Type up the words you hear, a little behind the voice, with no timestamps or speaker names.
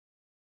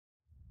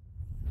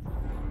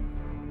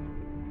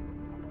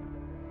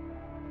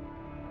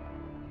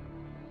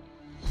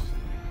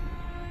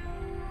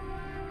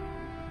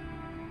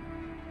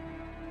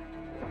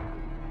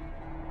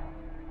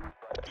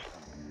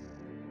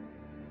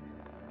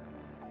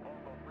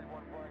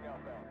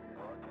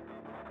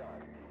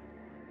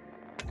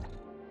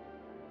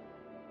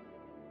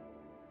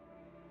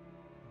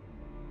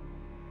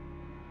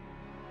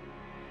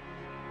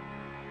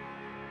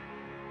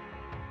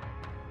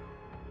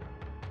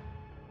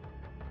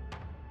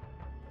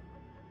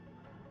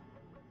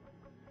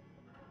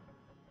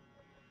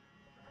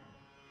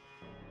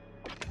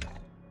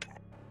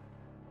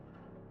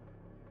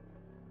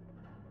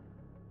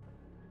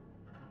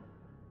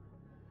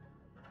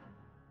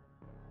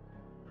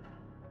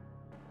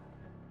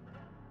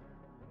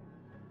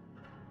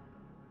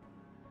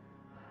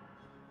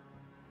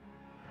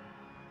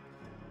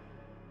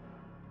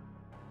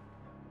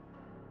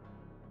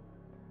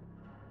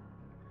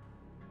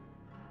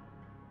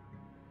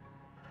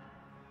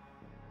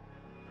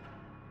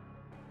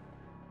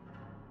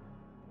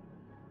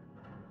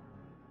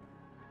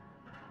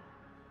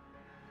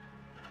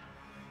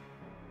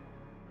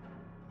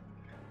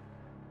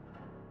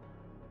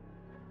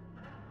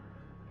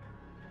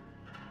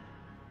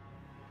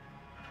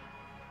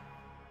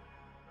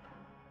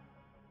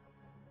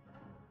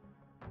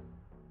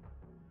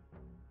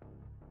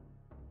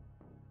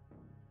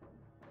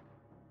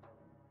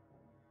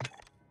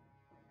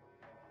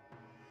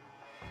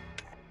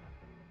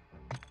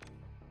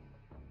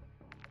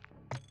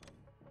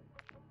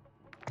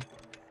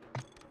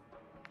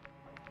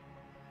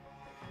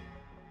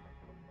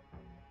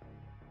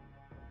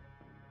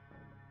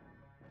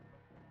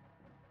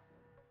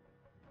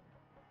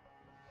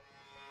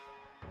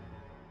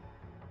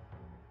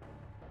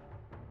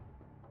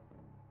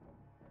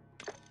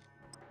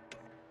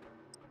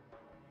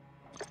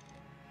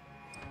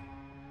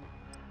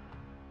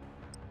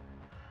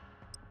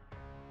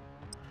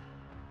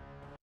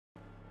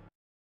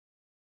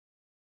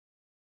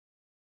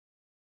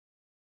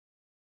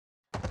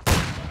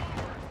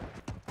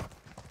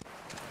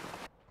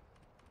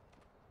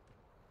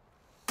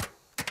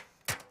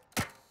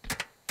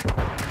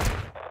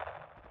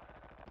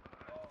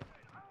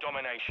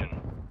domination.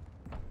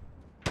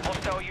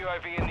 Hostile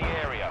UAV in the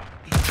area.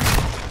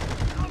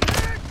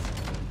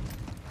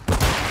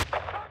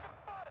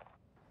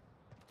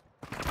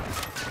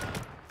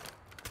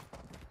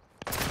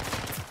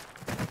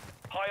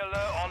 High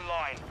alert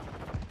online.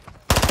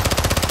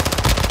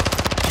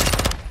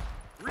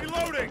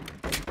 Reloading!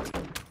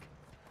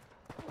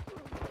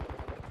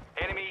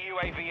 Enemy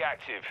UAV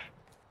active.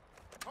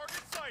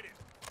 Target sighted!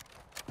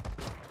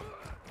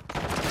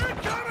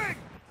 Incoming!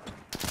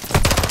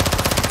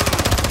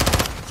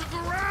 To the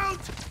ground!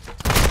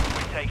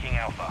 We're taking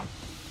Alpha.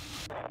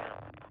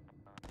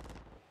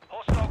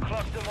 Hostile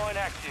cluster mine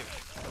active.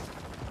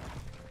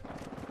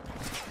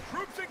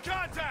 Troops in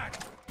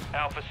contact!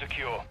 Alpha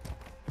secure.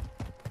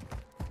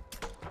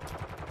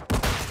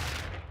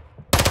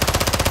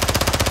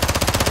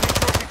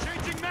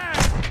 Changing mag!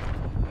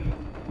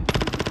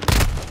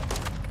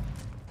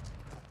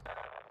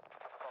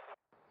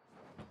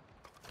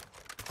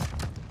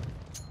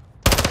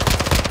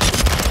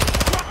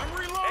 I'm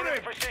Enemy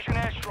reloading! precision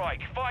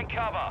airstrike. Find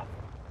cover.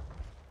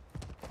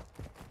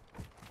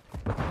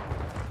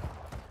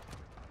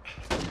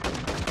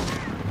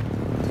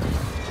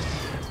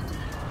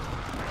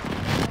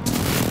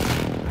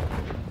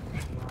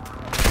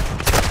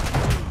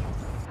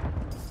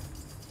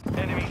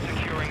 Enemy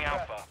securing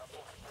Alpha.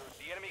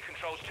 The enemy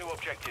controls 2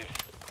 objectives.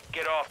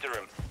 Get after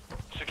him.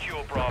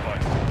 Secure Bravo.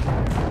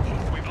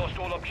 We've lost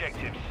all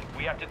objectives.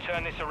 We have to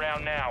turn this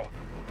around now.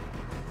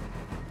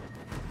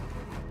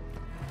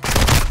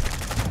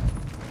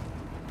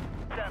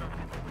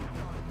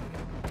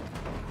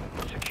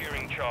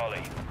 Securing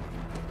Charlie.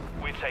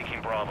 We're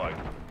taking Bravo.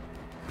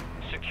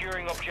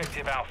 Securing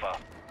Objective Alpha.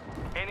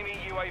 Enemy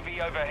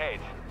UAV overhead.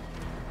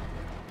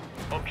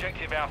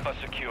 Objective Alpha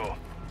secure.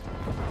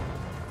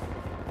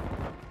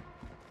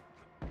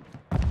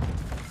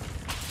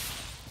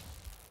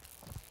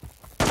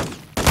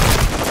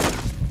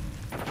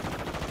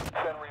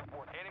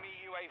 Enemy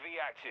UAV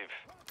active.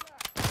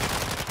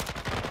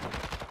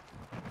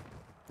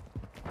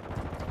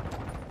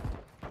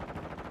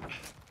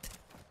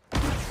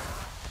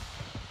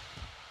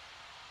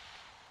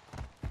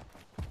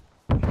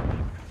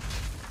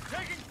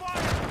 Taking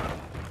fire!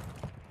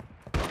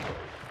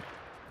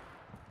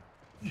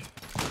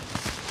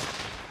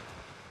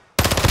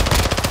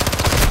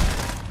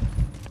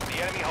 The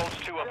enemy holds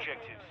 2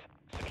 objectives.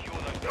 Secure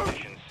those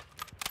positions.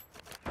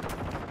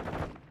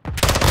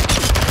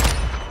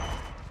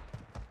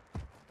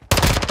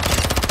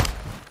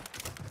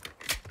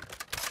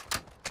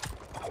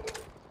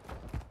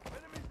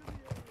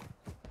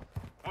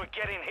 We're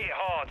getting hit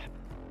hard.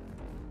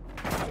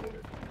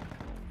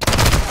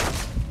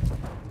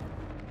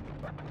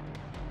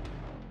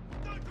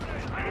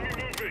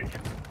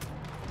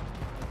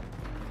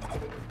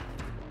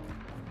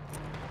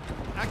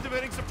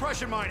 Activating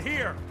suppression mine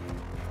here!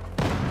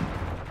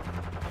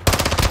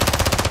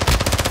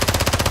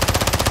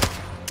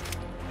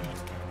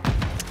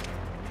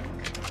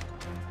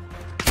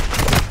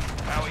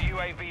 Our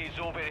UAV is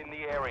orbiting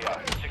the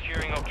area.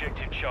 Securing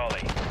Objective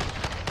Charlie.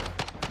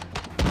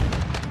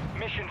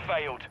 Mission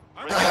failed.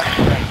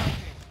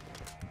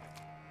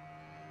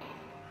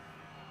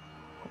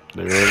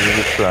 They were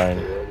really trying.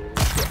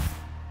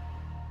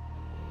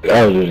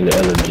 That was just the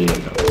energy.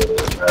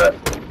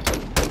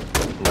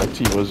 My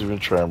team wasn't even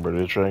trying, bro.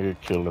 They're trying to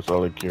get killed. That's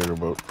all they cared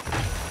about.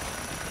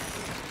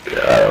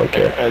 Yeah,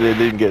 okay. And they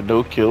didn't get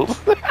no kills.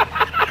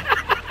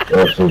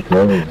 That's so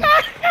funny.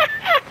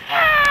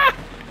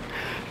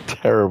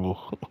 Terrible.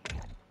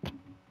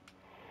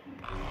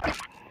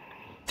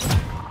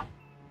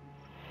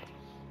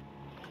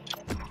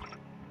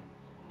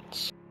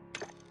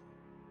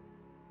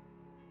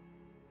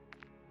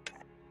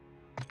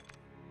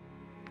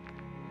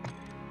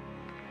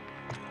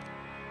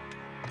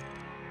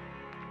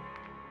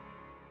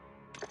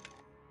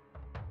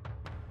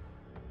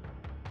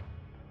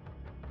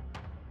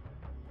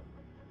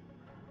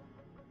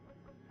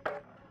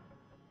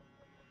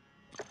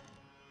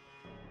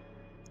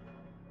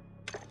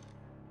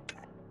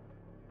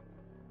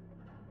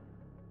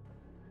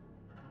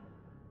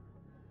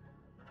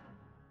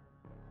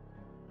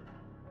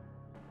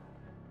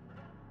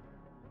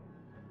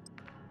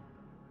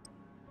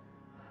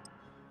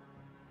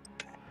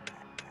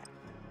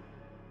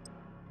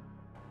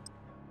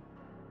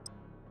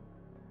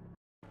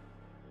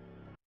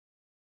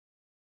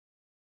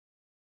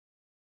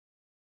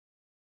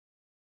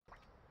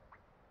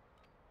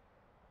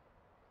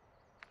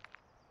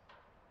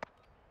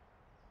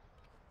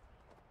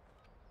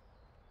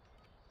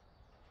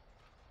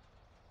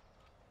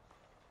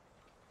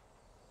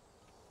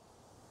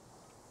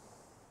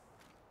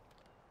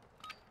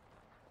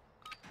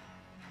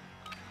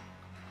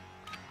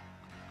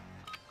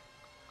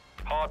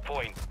 Hard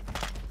point.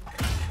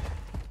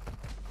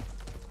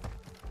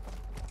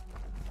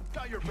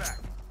 Got your back.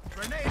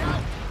 Grenade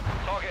out!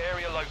 Target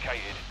area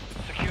located.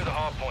 Secure the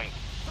hard point.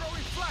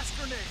 Throwing flash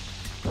grenade!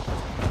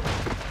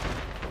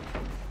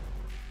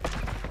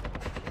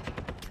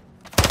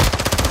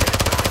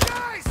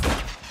 Guys!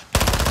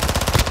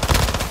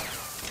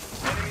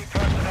 Enemy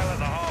personnel at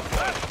the hard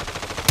point.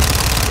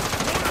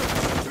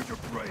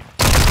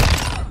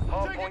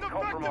 Hardpoint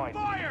compromised.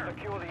 fire!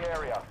 Secure the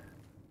area.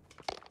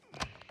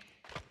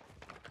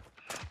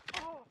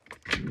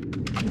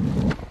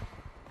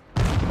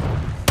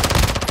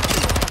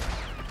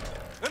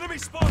 Enemy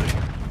spotted!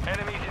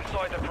 Enemies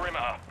inside the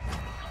perimeter.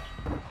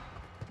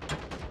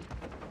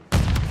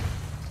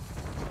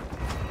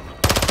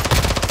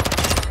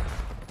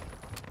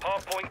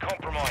 Hardpoint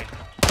compromised.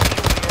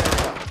 Secure the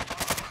area.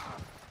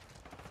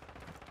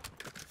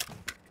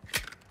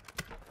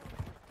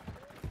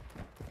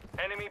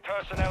 Enemy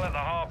personnel at the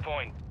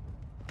hardpoint.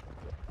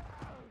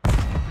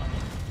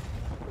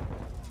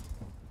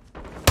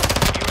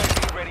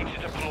 UAV ready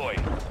to deploy.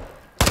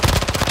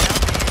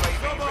 Counter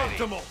UAV ready.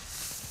 Suboptimal!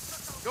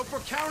 Go for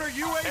counter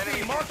UAV,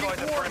 Enemies marking inside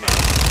the coordinates!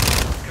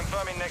 perimeter.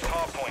 Confirming next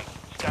hardpoint.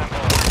 Stand by.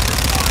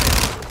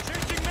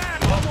 Changing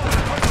man!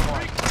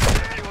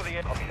 Secure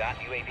the Copy that.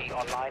 UAV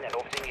online and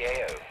orbiting the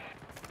AO.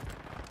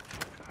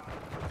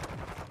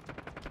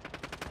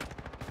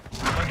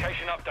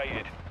 location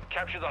updated.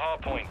 Capture the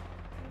hardpoint.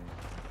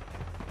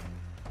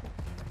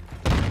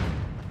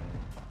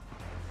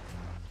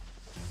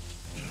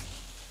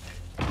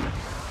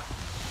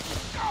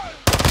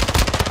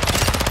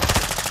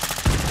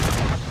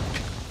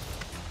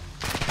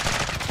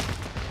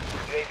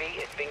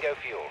 UAV is bingo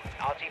fuel.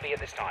 RTV at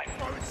this time.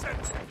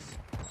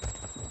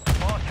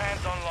 Fast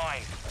hands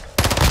online.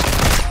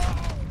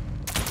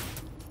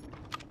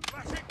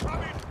 Flashing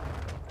coming!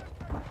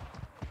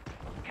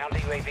 Counter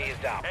UAV is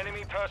down.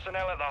 Enemy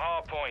personnel at the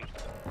hardpoint.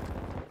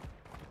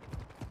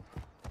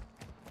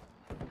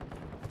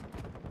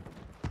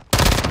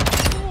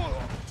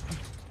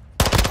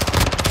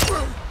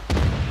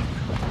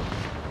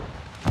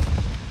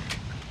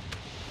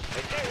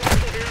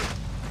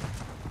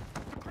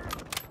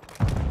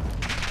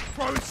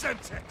 Throwing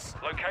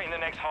Semtex! Locating the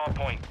next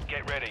hardpoint.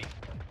 Get ready.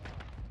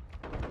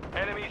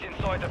 Enemies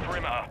inside the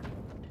perimeter.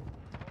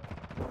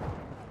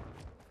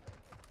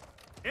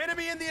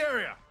 Enemy in the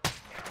area!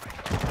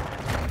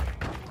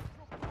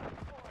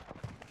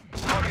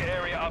 Target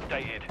area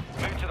updated.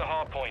 Move to the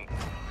hardpoint.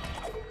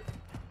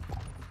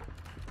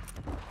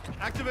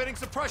 Activating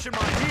suppression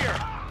mine here!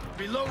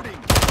 Reloading!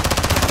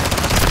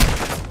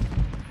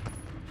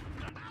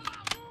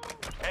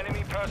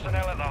 Enemy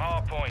personnel at the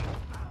hardpoint.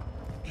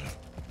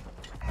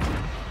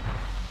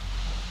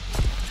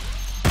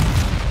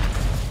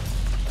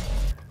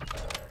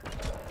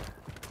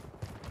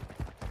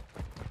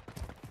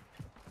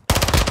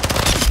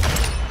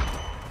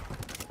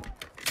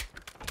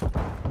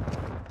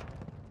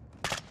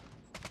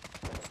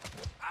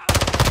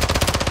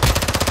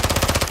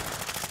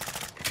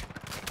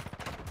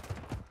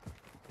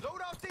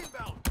 Load out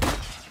inbound!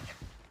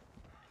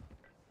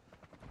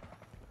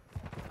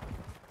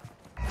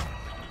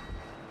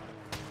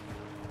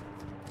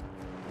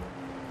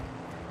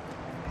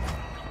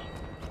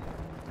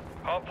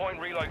 Hardpoint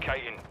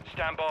relocating.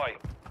 Stand by.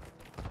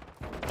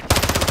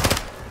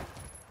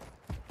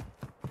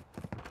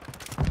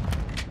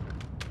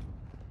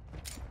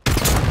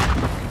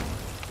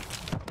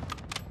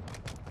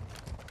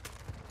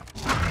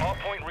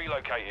 Hardpoint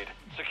relocated.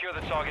 Secure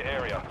the target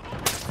area.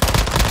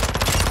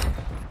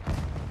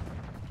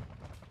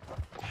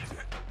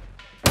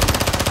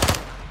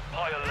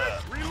 High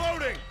alert.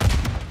 Reloading!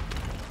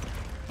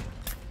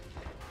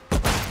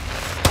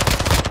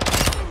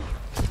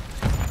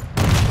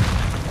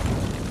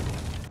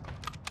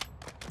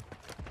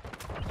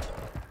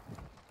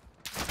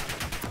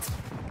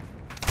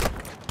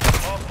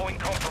 Hardpoint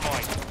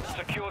compromised.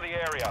 Secure the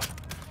area.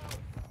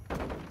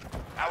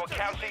 Our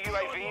counter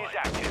UAV is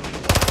active.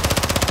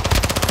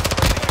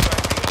 Friendly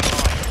UAV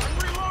online. I'm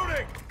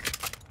reloading!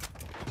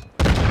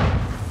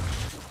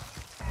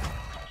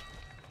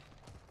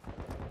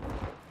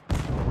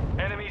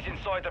 Enemies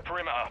inside the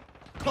perimeter.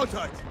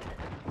 Contact!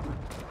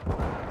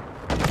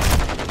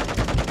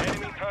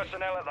 Enemy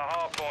personnel at the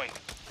hardpoint.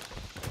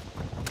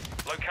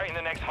 Locating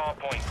the next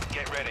hardpoint.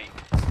 Get ready.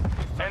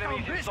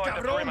 Enemies inside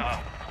the perimeter.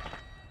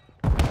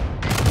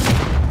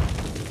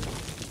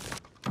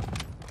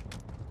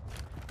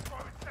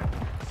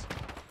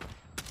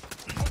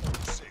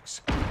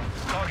 Six.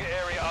 Target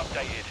area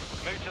updated.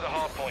 Move to the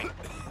hardpoint.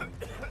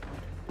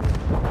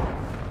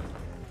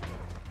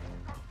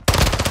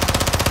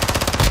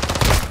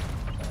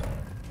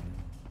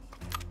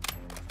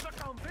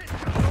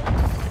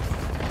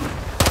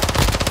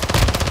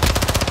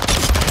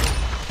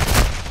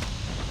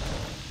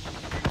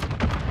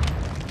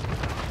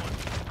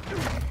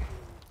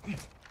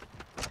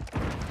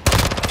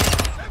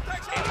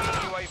 Enemy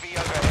UAV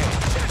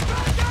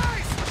overhead.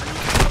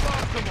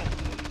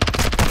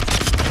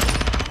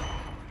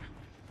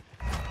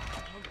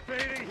 I'm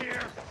fading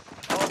here!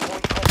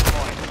 Hardpoint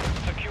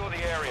compromised. Secure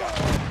the area.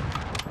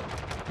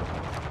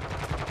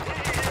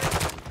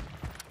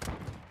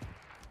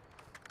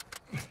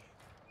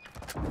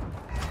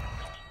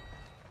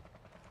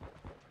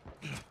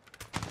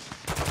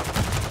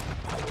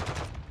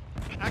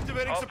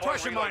 Activating Hardpoint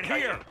suppression mine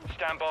here! relocating.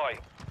 Stand by.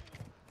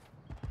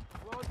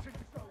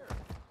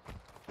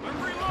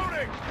 I'm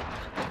reloading!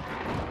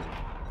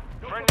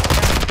 Friendly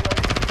counter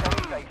UAV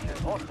on station.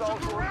 Hostiles Look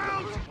launching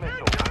around! cruise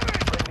missile. Incoming!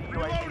 Friendly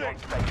UAV on Reloading!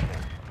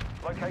 station.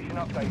 Location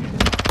updated.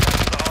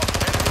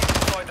 Enemies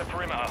inside the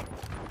perimeter.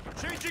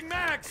 Changing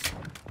mags!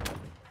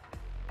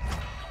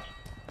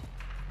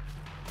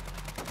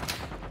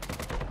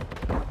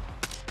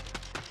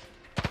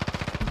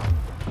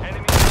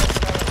 Enemy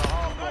personnel at the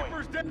hard point.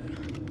 Sniper's dead!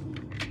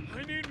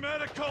 I need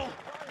medical!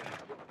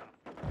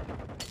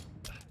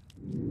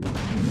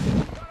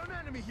 Got an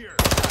enemy here!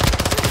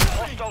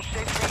 Hostile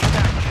sentry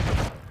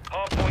stacked.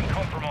 Hardpoint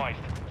compromised.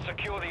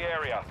 Secure the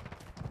area.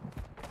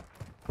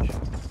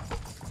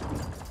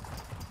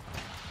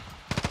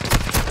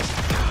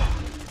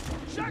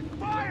 Check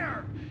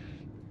fire!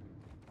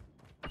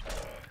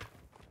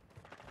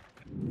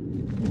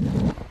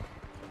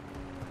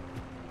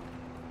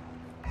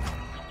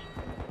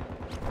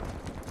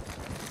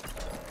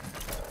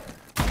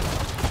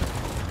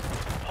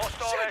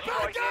 Hostile Shit, airstrike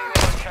bad near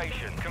guy! your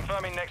location.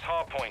 Confirming next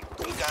hardpoint.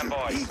 Stand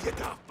by. Eat you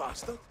daft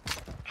bastard!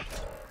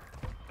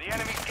 The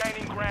enemy's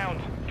gaining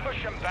ground.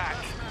 Push them back.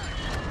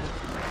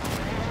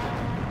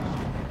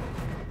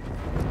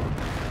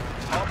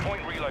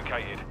 Hardpoint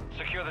relocated.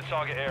 Secure the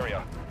target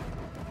area.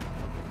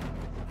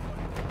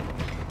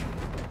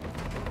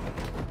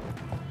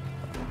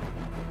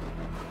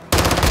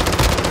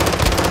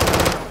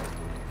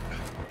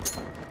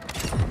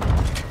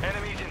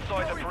 Enemies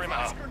inside the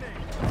perimeter.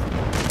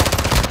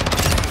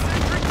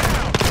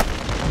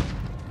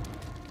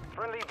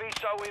 Friendly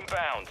VSO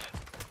inbound.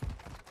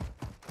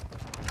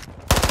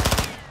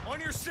 On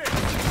your six!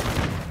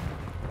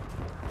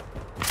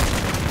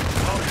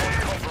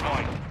 Hardpoint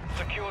compromised.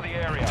 Secure the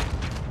area.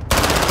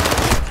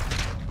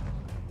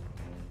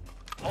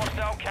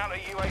 Hostile counter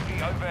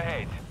UAV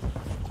overhead.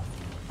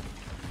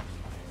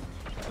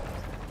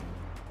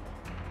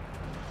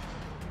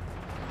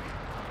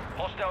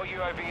 Hostile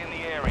UAV in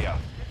the area.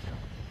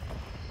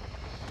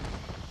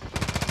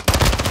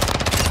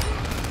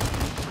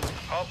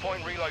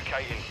 Hardpoint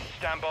relocating.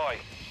 Stand by.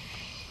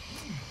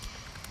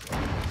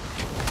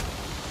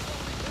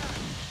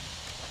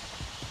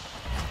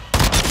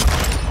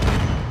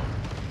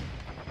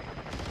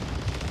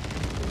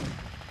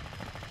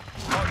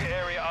 Target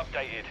area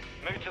updated.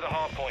 Move to the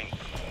hardpoint.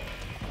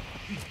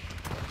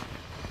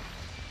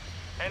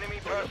 Enemy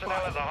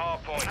personnel at the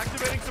hardpoint.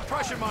 Activating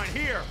suppression mine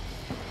here!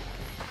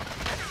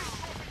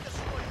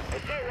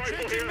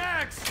 Changing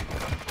mags!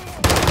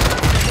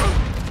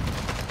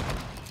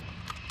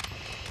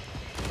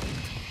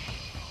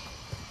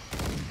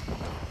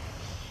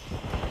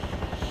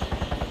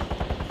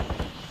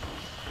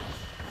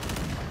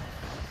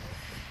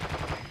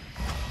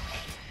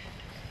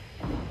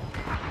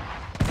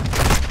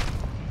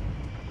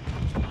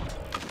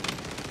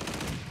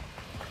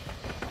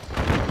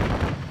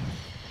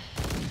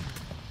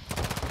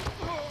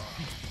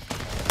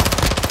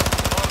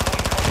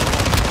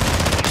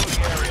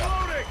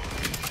 Reloading!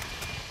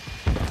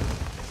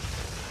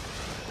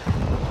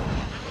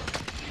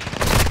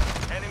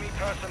 Enemy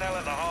personnel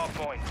at the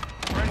hardpoint.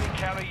 Friendly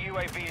counter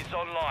UAV is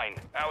online.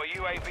 Our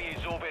UAV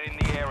is orbiting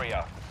the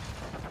area.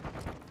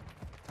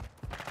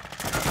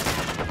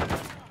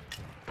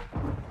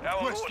 Our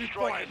Hawk Question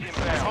strike fire! is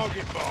inbound.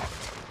 Target marked!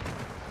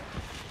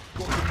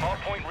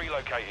 Hardpoint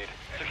relocated.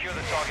 Secure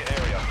the target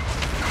area.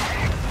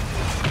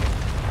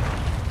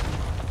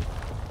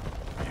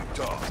 You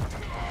dog!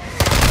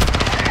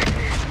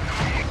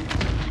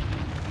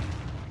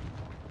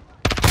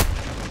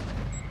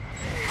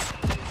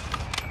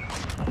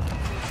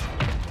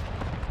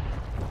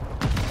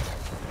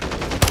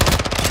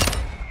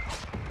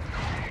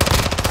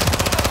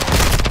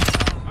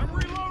 I'm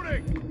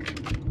reloading!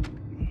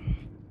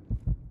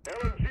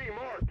 LMG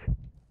marked.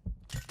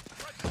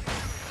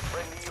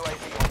 Friendly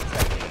UAV on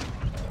station.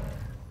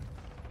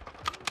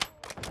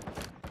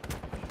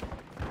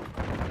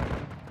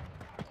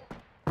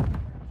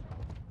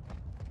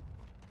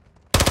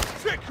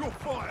 Check your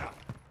fire!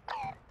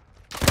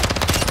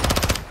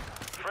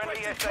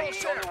 Friendly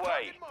SAE on the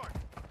way.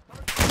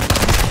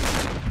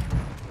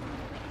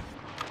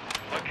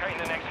 Locating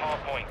the next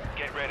hardpoint.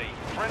 Get ready.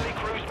 Friendly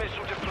cruise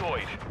missile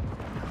deployed.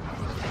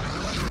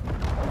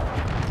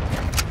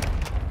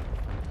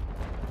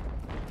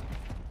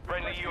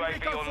 Friendly UAV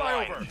Take a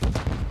online.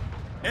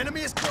 flyover!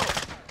 Enemy is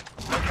close!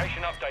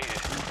 Location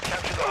updated.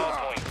 Capture the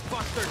hardpoint.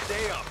 Fuck their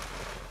day up!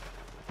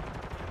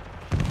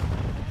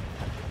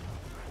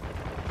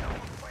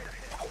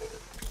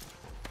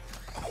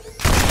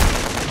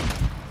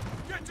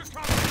 Get your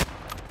cover!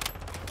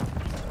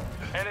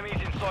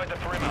 Enemies inside the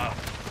perimeter.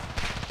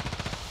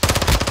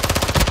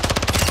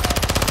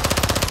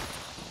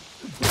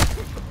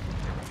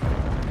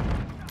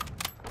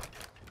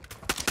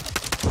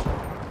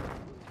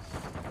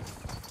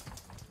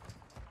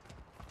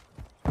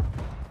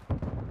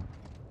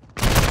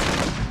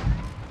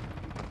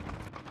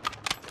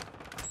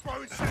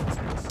 Throwing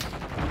sentries!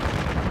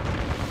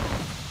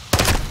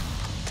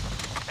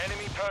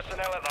 Enemy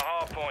personnel at the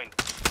hardpoint.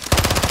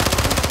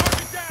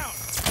 Target down!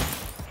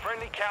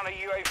 Friendly counter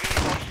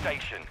UAV on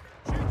station.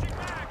 Changing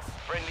mags!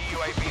 Friendly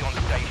UAV on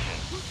station.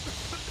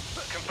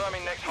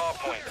 Confirming next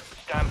hardpoint.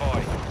 Stand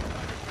by.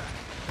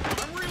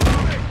 I'm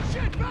reloading!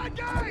 Shit, bad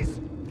guys!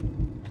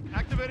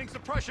 Activating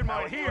suppression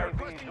Our mine here. UAV is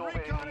Requesting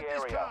orbiting recon the at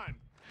this area. time.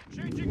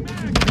 Changing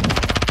mag.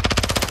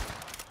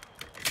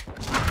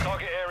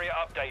 Target area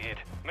updated.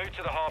 Move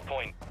to the hard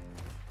point.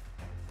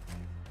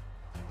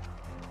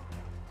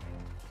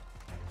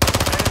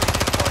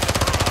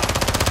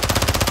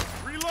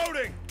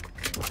 Reloading.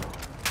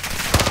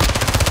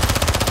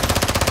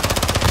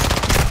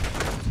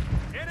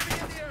 Enemy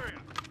in the area.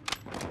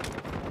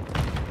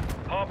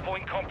 Hard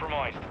point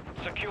compromised.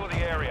 Secure the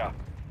area.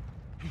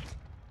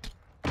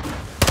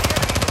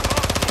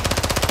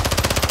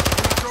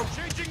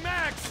 Changing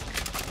mags.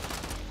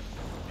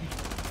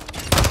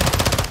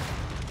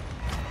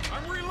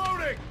 I'm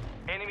reloading.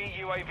 Enemy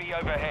UAV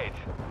overhead.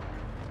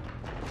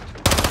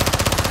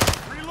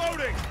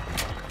 Reloading.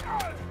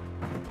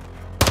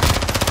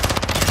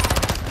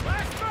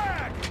 Last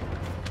mag.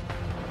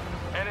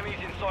 Enemies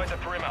inside the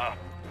perimeter.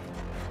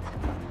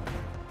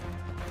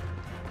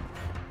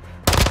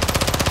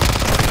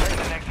 Take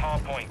the next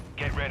hard point.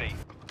 Get ready.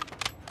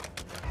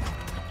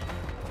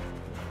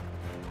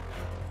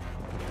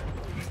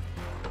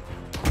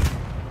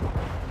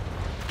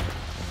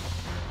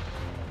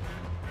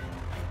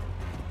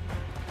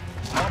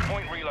 Hard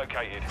point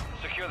relocated.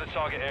 Secure the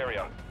target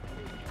area.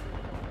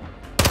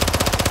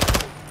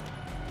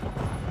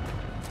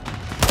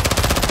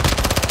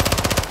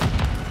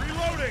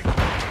 Reloading.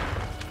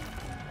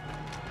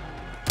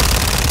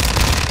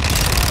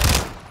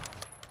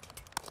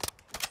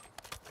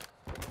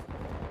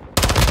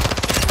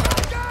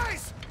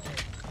 Guys.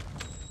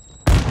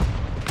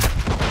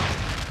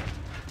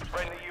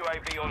 Friendly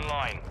UAV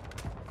online.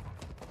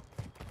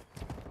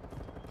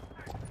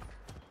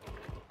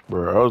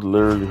 Bro, I was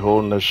literally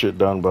holding that shit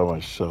down by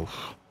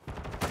myself.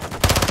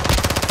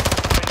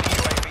 Friendly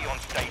UAV on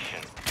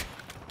station.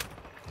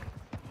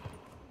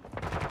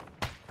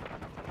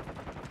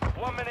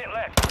 1 minute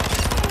left.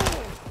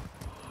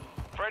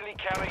 Friendly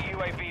counter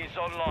UAV is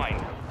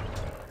online.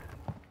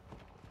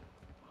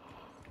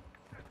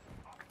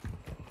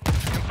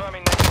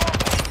 Confirming next hard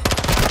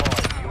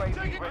point.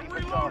 Taking UAV ready and for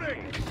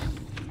reloading. tasking.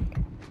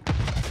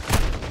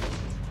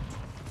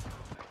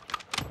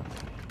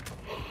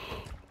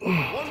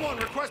 1-1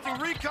 requesting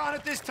recon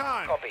at this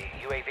time. Copy.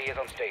 UAV is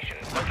on station.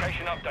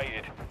 Location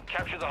updated.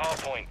 Capture the hard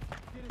point.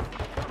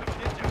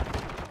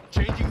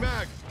 Changing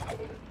mag.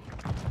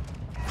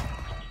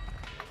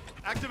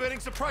 Activating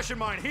suppression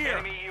mine here.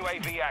 Enemy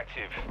UAV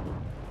active.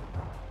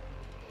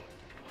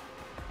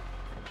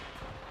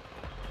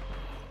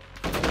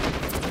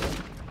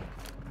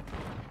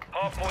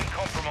 Hard point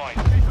compromised.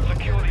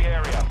 Secure the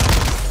area.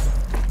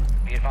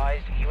 Be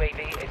advised,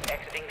 UAV is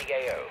exiting the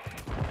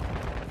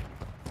AO.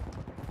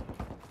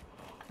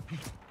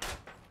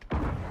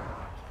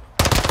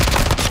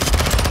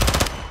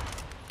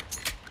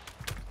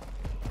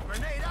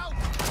 Grenade out.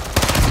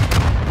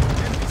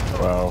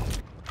 Wow.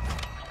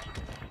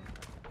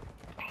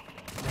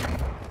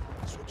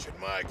 Switching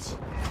mags.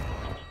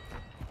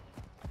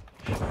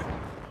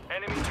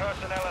 Enemy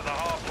personnel at the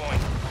hard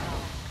point.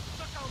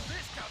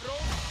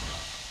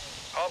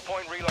 Hard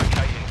point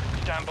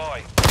relocating. Stand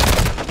by.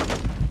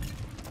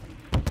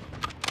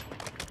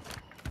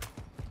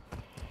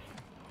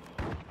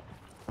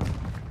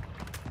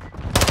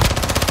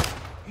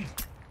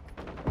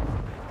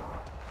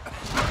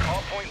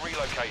 Hard point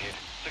relocated.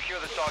 Secure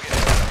the target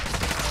area.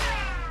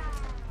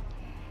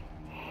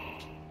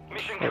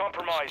 Mission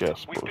compromised.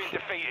 Gas We've been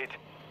bullshit. defeated.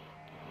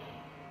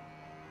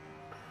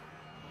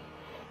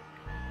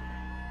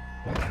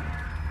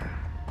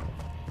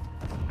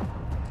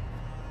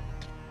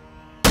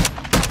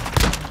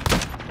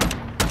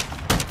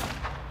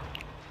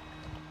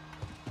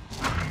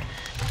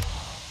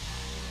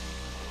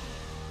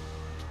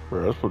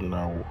 Bro,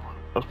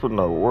 that's putting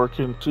out work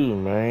in too,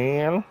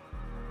 man.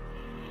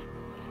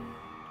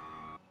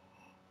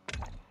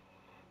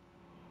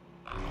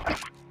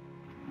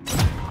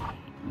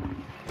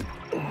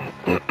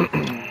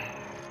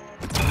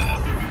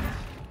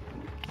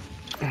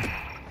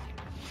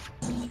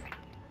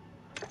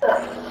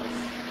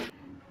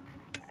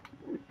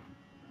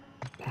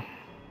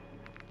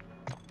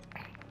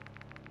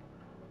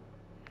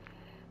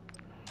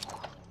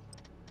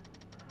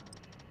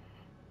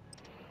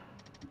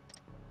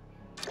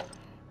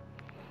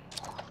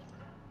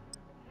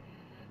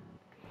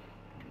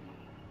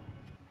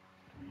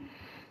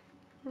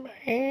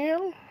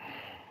 Man.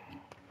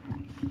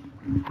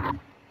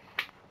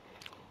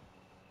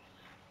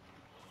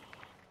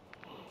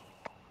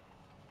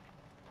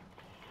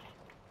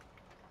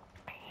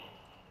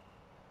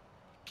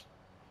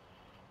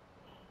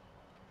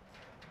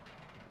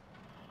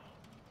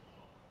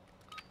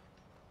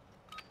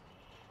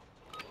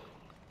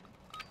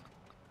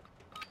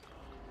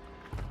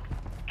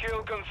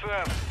 Kill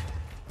confirmed.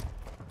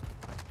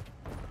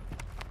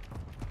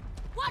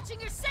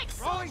 Watching your six,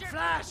 Throwing soldier!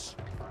 flash.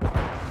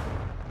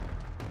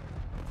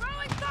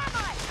 Throwing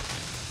thermite!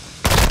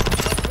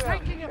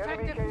 Taking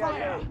effective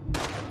fire!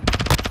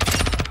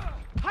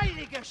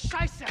 Heilige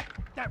Scheiße!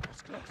 That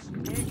was close.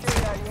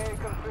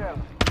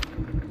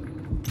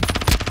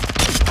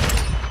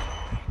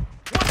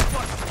 What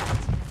was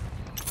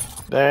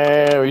that?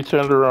 Damn, he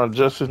turned around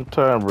just in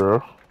time,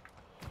 bro.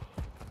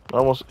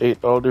 Almost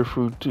ate all their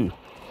food too.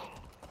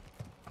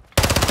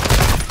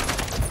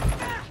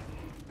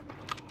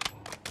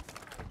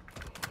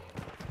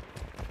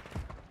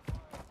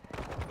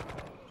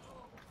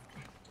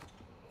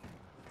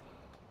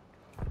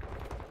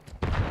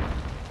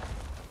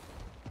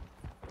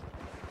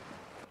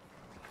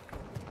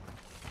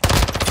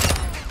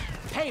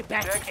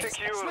 Payback Deck is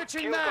secure.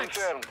 switching Kill mags.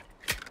 confirmed.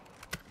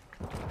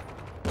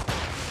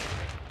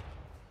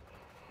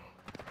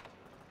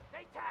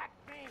 They tagged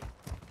me.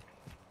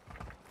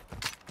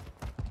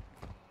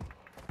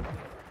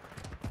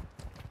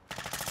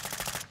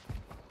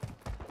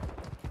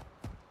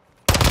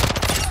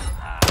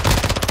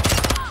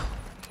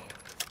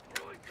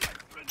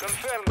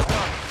 Confirmed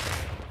one.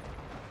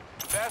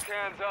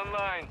 Backhands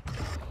online.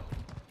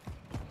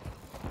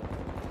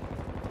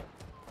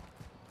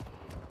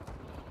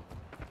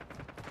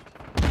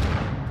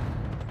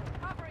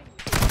 Covering.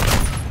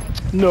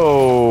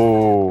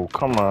 No,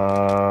 come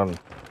on.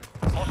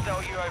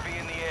 Hostile UAV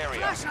in the area.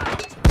 Flash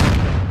out.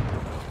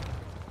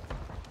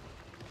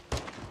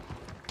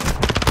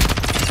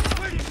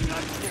 Where did you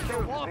not get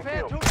your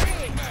warfare to me?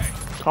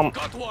 Come,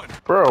 Got one.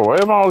 bro. Why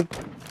am I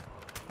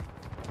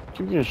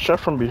keep getting shot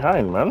from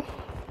behind, man?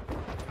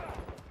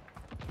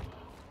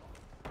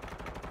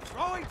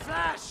 Throwing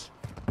flash.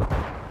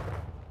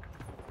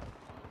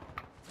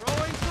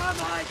 Throwing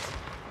thermite.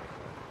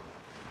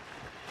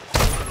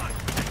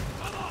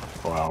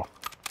 Wow.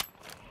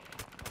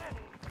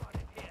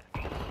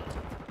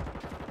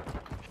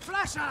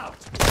 Flash out.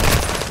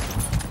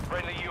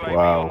 Friendly UAV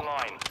Wow.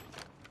 online.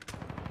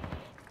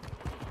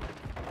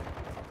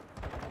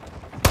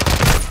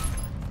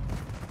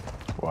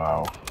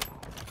 Wow.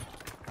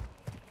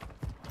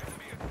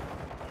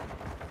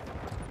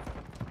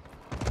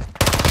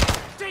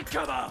 Take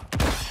cover.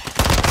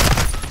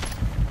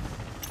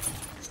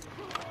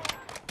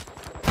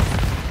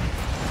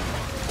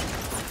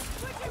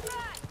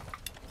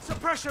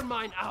 Suppression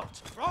mine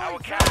out. Our Throwing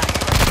counter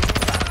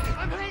flash.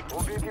 I'm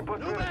hit.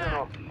 New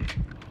mag.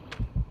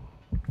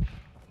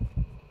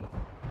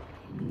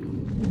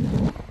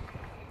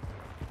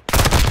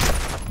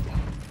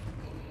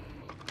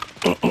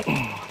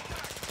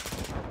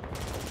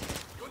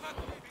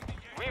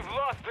 We've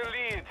lost the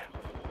lead.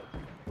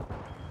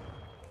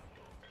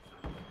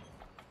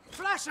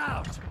 Flash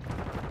out.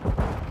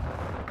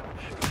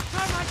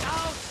 Thermite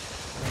out.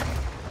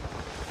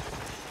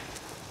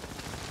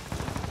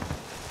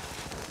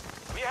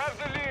 We have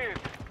the lead.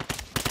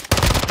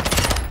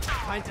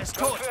 Find this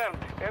code. Confirmed.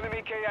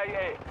 Enemy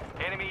KIA.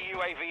 Enemy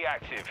UAV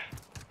active.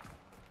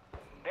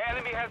 The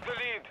enemy has the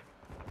lead.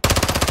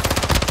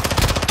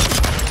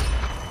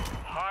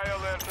 High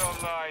alert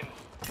online.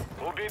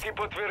 Убейте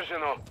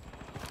подтверждено.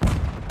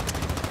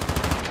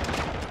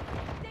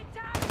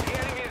 The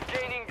enemy is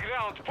gaining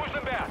ground. Push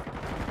them back.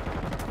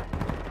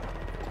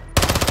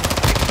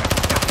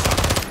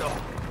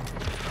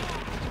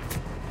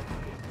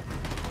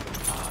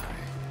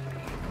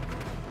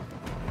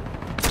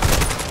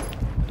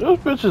 This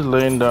bitch is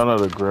laying down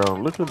on the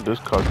ground. Look at this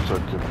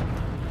cocksucker.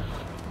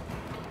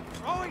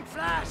 Throwing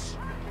flash.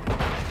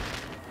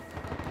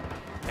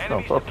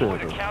 Enemy up here,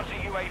 deployed a then. counter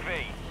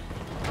UAV.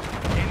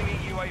 Enemy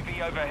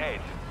UAV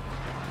overhead.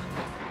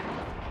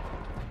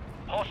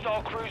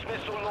 Hostile cruise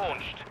missile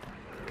launched.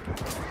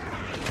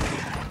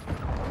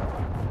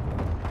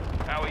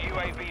 Our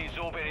UAV is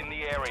orbiting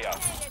the area.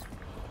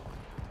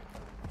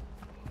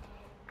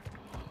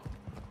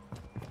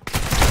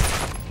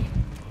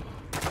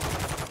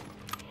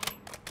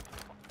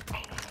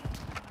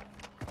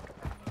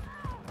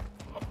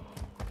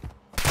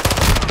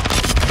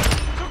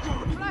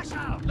 Flash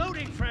out.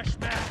 Loading fresh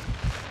mag.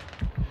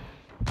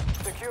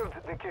 Secured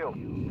the kill.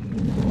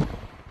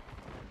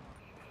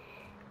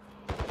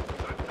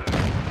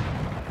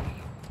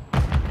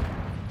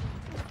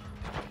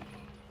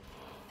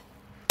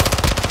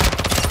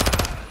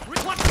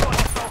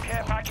 Hostile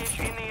care package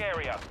in the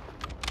area.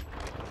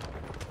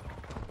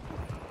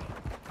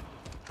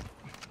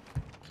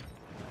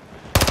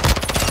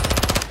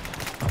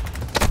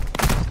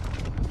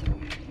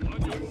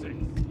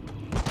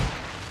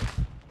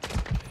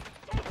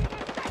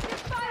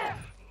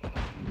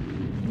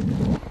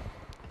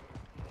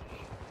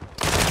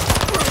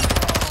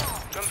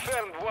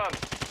 Confirmed one.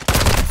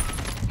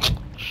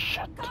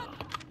 Shit.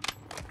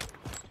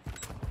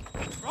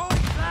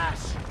 Throwing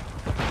flash.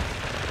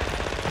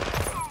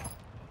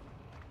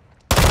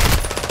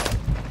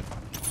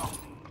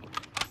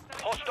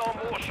 Hostile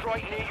mortar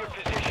strike near your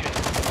position.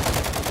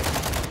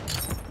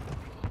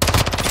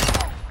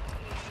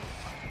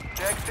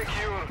 Deck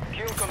secure.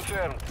 Kill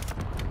confirmed.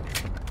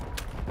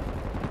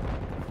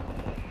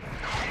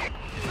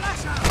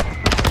 Flash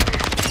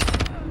out.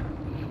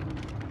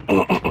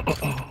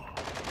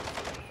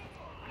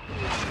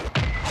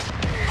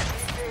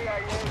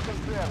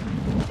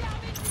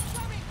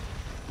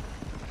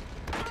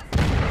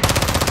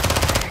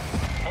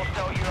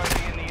 Hostile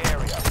UAV in the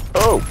area.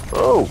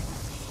 Oh.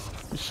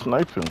 He's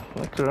sniping.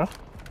 Okay. We're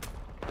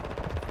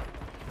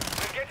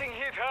getting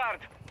hit hard.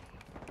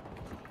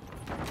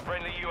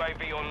 Friendly UAV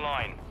UAV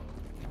online.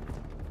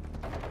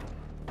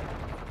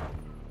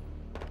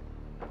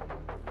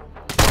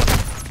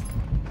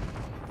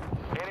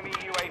 Enemy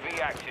UAV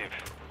active.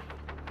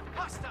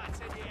 Hostiles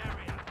in the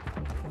area.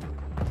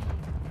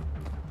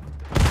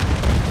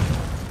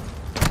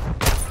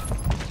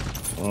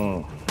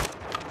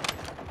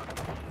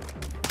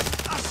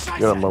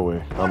 Get out of my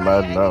way. I'm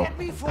mad now.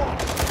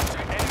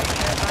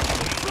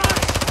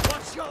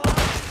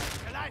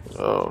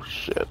 Oh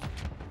shit.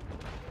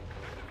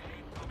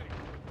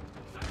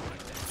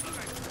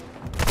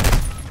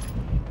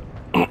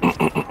 Our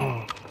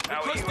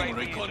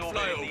UAV is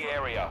orbiting the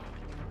area.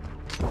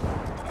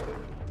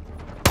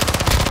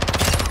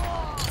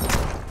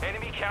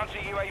 Enemy counter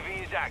UAV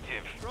is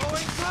active.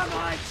 Throwing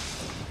termites.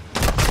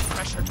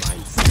 Pressure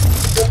mines.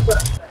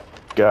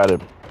 Got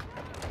him.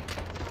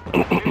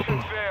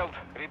 Mission failed.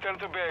 Return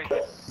to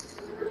base.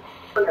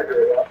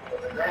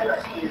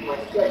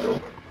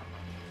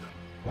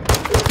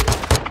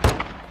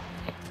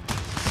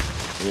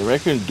 You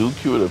reckon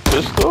Dookie with a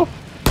pistol?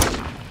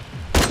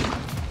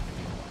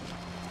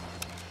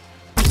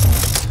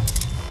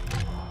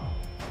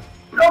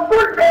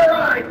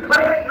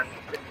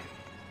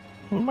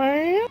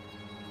 Man.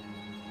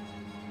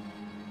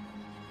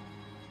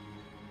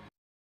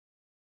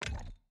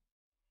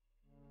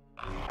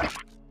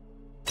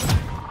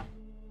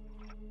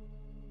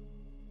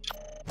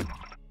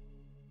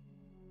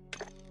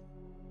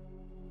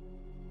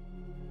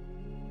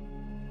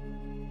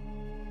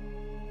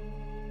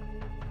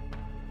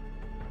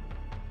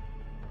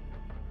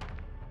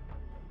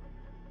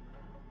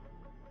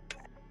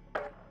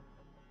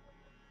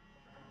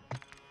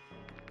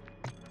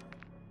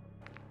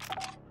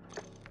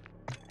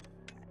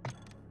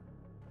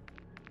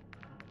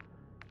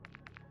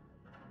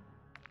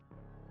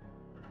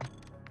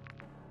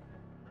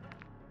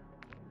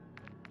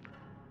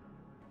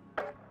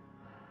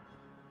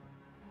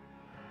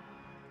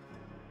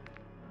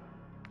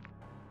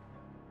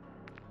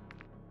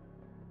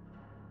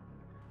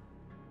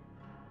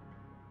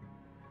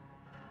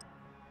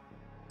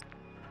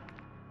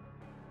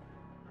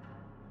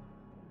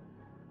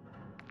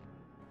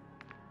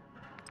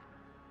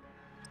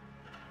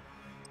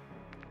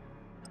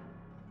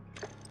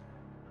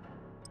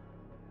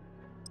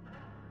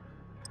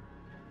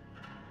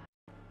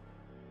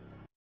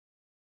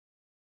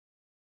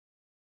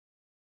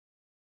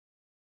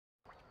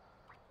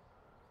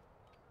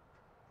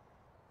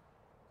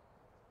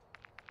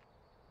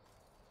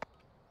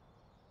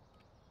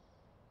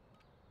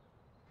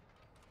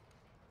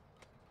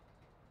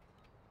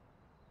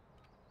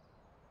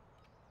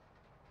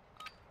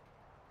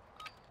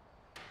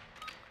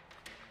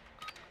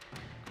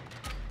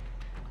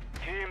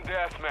 Team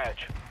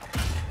deathmatch.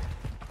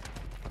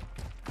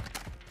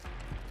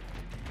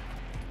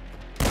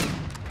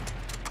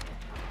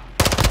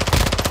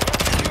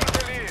 Secure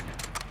the lead.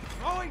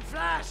 Throwing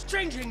flash.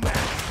 Changing back.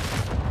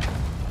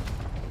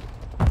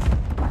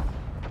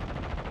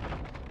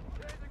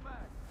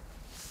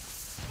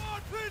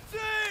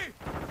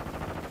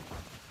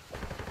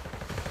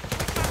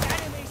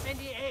 Enemies in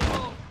the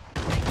AO.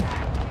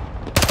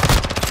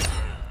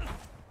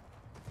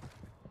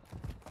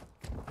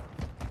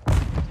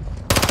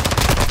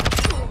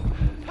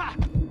 Ha!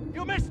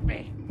 You missed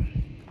me.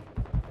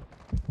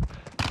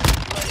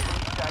 UAV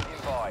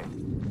standing by.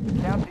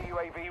 Counter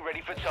UAV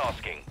ready for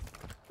tasking.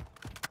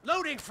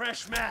 Loading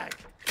fresh mag.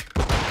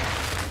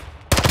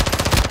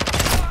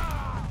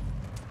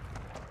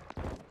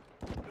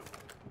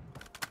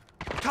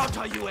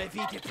 Counter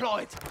UAV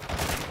deployed.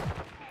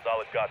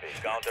 Solid copy.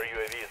 Counter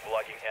UAV is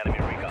blocking enemy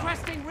recon.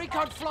 Requesting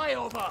recon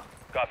flyover.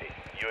 Copy.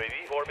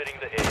 UAV orbiting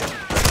the area.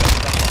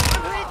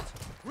 I'm hit.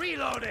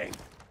 Reloading.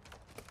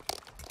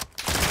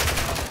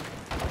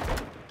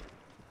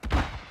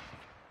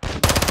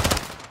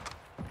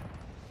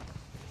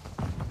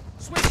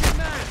 Switching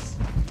mass.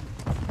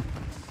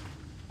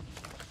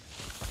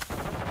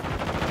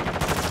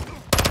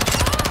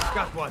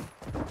 Got one.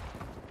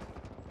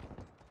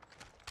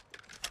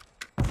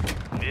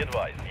 Be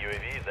advised,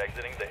 UAV is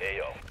exiting the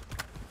AO.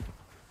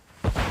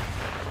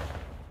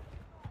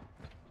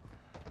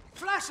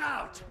 Flash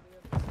out.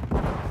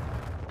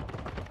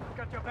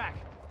 Got your back.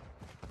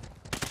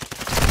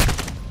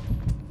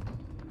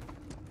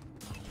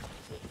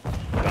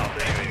 Counter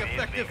UAV is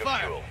effective being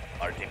fire. fuel.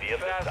 RTB at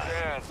this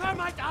time.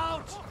 Thermite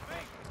out.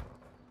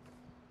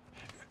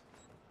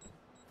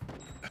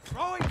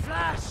 Throwing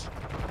flash.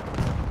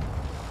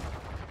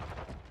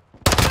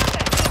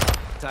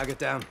 Target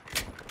down.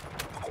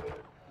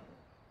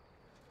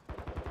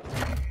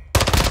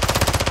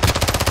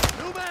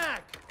 New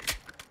mag.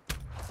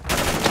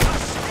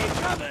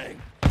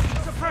 Incoming.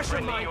 Suppression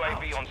Friendly mine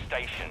UAV out. on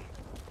station.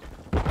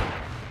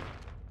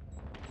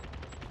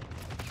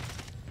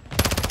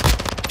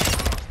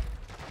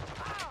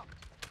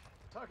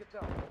 Target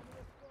down.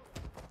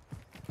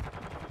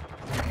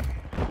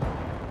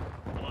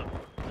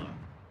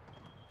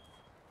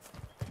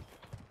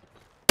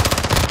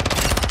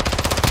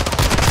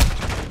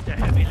 The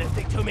heavy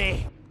lifting to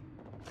me.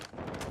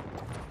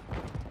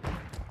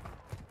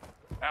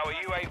 Our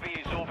UAV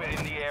is orbiting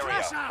in the area.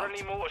 Flash out!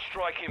 Friendly mortar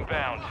strike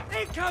inbound.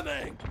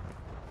 Incoming!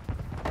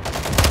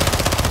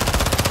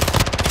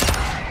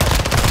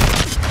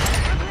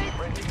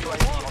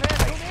 Warfare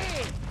to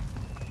me!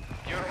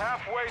 You're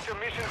halfway to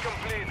mission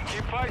complete.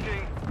 Keep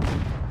fighting.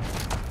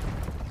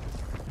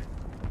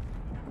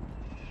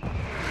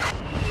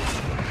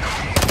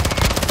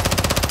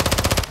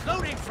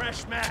 Loading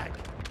fresh mag!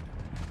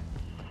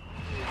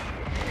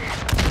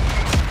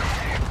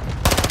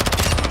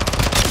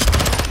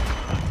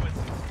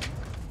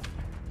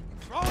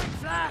 Throwing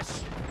flash!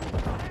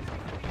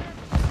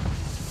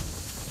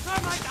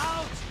 Thermite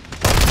out!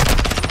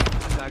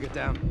 Target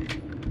down.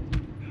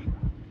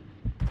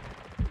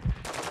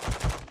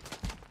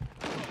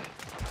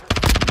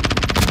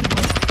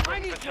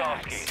 Ready for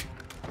tasking.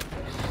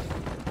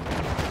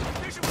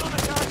 Visual on the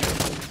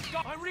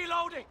target! I'm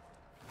reloading!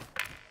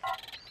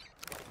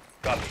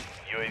 Copy.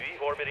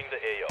 UAV orbiting the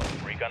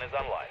AO. Recon is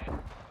online.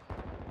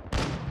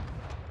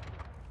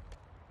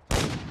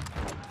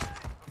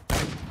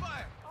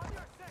 Fire! On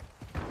your six!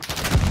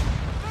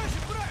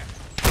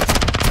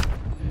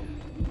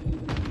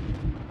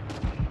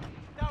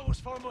 That was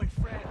for my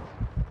friend.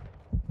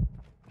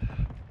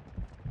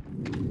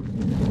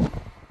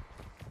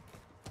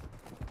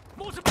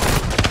 Multiple!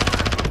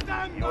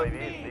 Damn not UAV is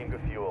me! being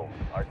fuel.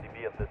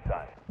 RTB at this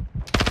time.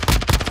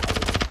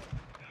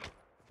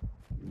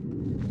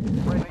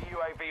 Friendly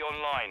UAV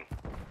online.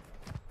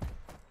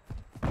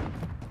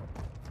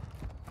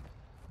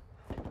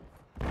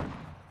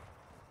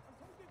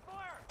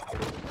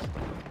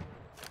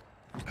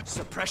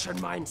 Suppression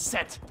mine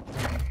set.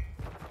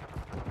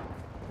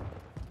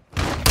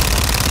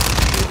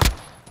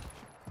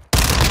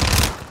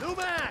 New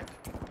mag!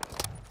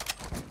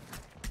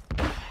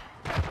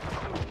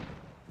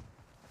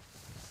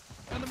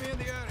 Enemy in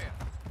the area.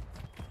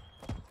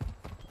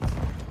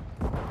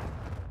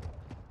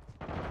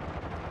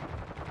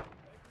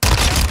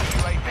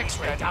 UAV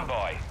X-ray standing down.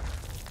 by.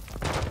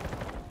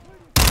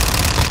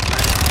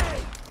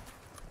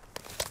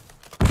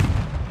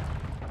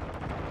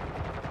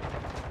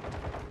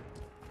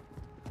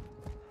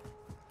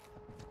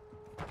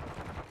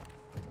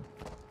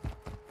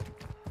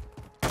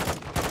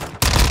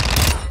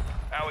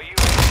 Our UAV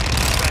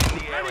is in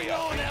the area.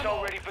 on It's ammo.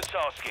 all ready for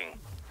tasking.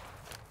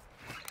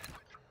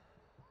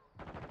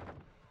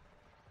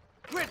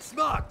 Grid's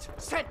marked.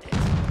 Send it.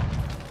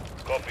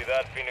 Copy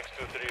that. Phoenix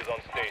 2-3 is on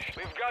station.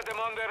 We've got them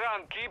on the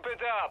run. Keep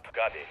it up.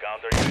 Copy.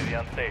 Counter UAV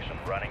on station.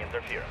 Running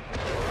interference.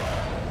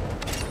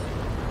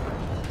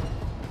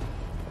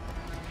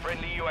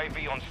 Friendly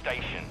UAV on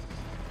station.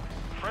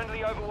 Friendly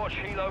Overwatch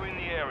helo in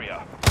the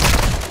area.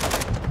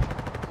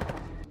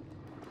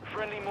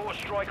 Friendly mortar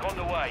strike on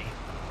the way.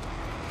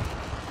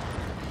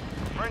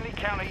 Friendly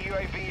counter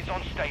UAV is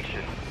on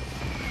station.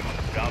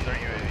 Counter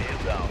UAV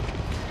is down.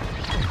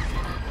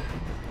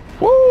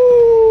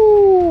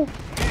 Woo!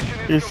 Mission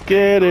is It's complete.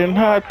 getting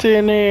hot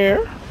in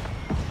here.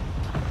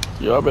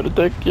 Y'all better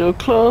take your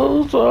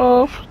clothes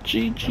off.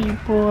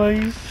 GG,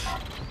 boys.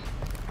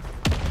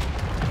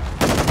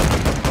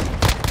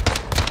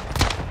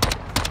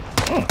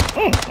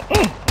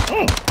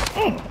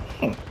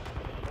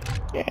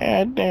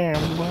 God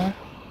damn, boy.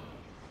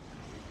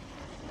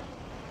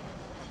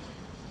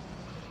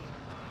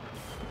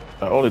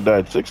 I only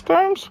died 6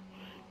 times?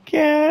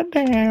 God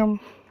damn.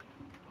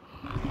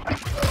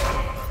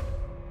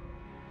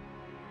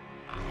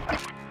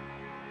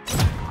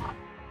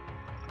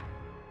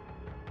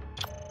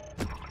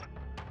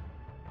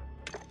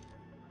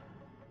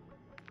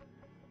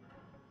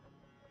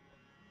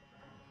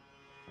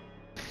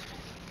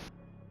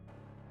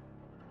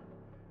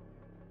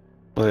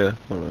 Oh yeah,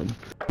 hold on.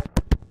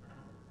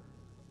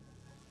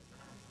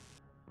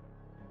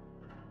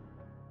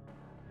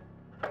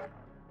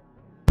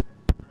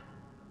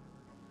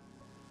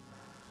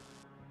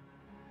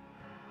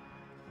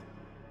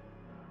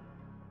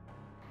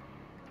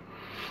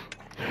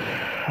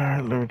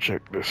 Alright, let me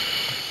check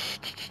this.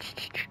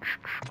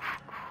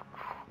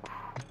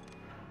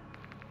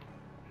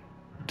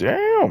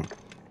 Damn!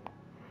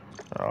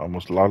 I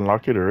almost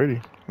unlocked it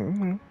already.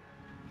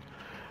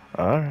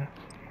 Alright.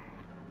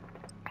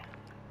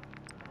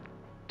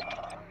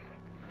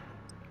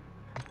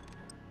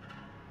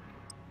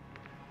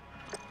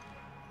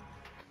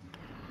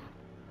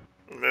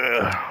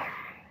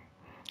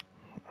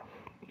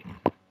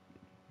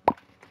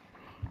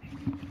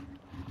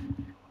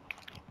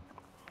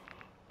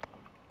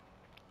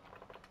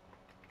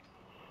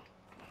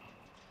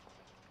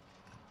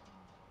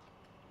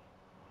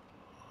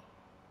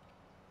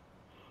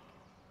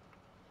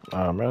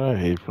 Man, I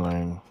hate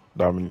playing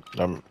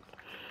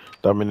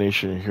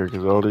domination here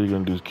because all they're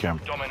gonna do is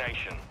camp.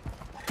 Domination.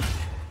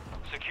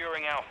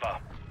 Securing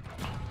Alpha.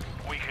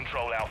 We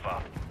control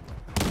Alpha.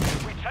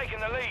 We've taken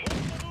the lead.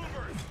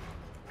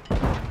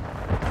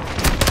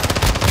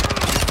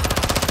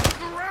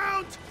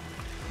 Around!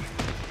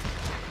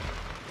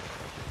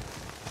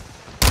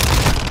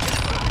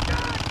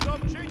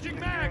 Stop changing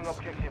mags!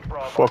 Objective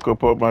Bravo. Fuck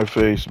up my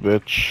face,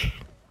 bitch.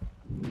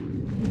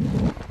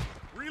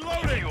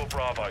 Reloading! Secure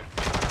Bravo.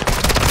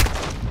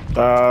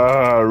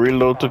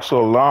 Reload took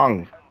so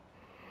long.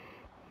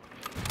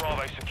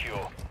 Bravo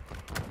secure.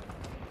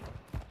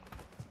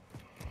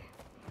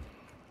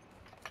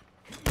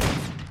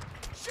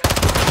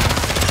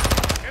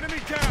 Enemy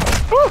down.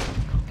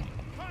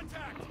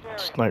 Contact.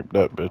 Snipe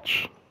that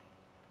bitch.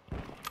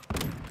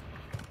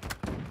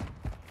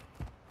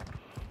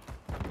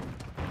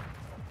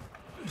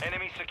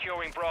 Enemy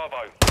securing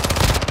Bravo.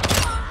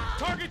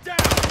 Target down.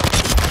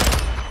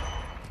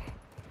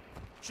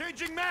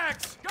 Changing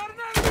mags. Got an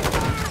enemy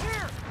fire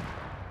here.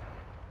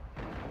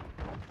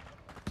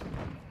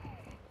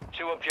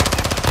 Two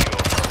objectives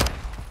secure.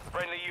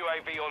 Friendly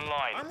UAV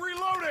online. I'm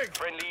reloading.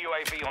 Friendly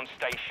UAV on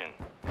station.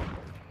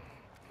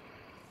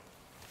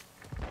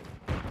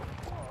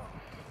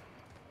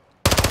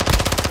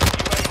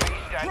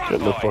 UAV standing Get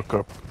the by. fuck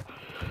up.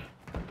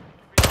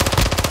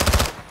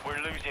 We're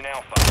losing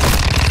Alpha.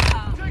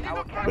 Taking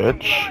the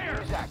Bitch.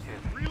 fire.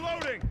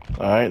 Reloading.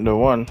 I ain't the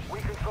one. We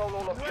control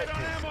all Red on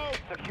objectives. ammo.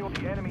 Secure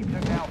the enemy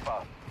took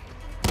Alpha.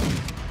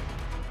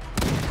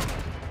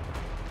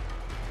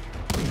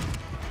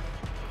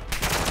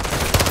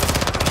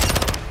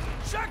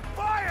 Check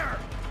fire.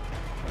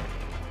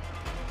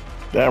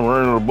 Damn, we're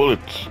running out of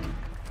bullets.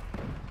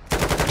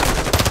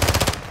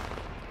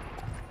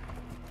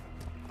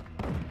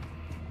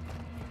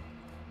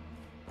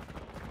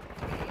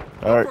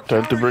 Alright,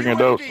 time to bring it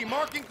out. UAV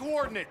marking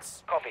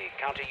coordinates. Copy.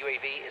 Counter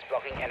UAV is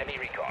blocking enemy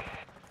recon.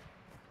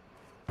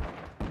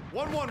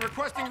 1-1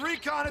 requesting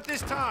recon at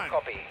this time.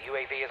 Copy.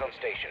 UAV is on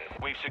station.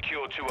 We've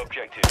secured two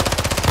objectives.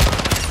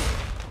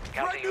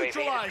 Counter Threat UAV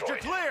neutralized. You're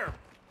destroyed. clear.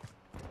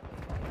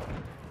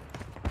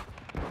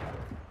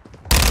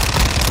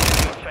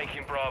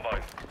 Taking Bravo.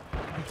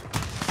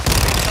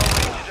 Missile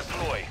ready to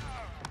deploy.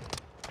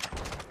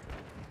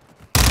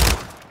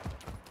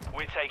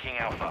 We're taking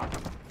Alpha.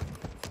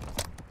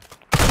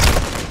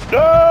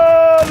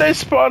 Oh, they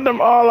spawned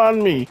them all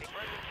on me.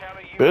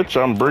 Counter UAV Bitch,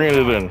 I'm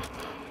bringing it in.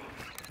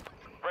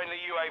 Friendly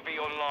UAV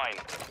online.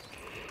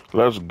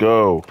 Let's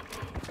go.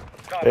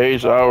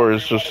 8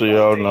 hours, just so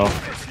y'all know.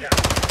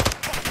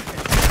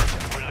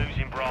 We're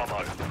losing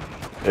Bravo.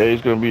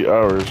 8's gonna be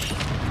ours.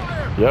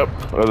 Yep,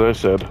 as I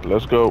said,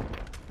 let's go.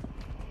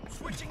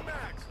 Switching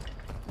mags.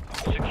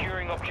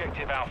 Securing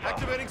objective Alpha.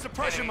 Activating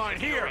suppression Enemy mine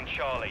here. securing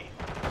Charlie.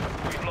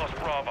 We've lost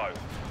Bravo.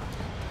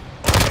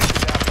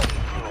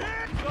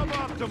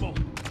 Suboptimal.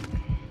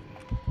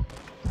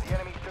 The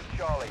enemy took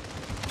Charlie.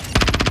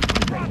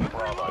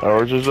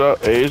 Ours is up.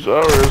 8's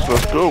ours.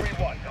 Let's go.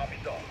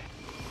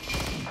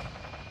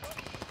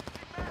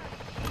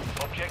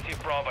 Objective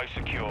Bravo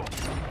secure.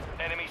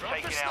 Enemies Drop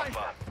the taking sniper.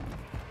 Alpha.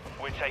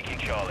 We're taking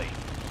Charlie.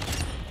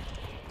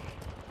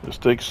 Let's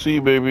take C,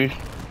 baby.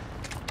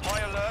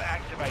 High alert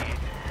activated.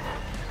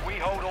 We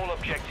hold all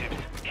objectives.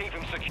 Keep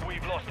them secure.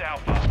 We've lost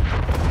Alpha.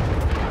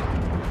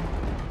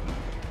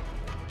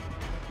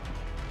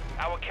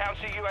 Our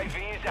counter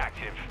UAV is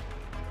active.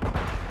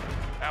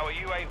 Our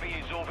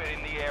UAV is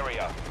orbiting the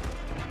area.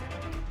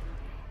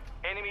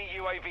 Enemy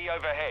UAV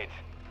overhead.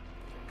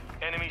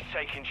 Enemies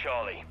taking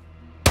Charlie.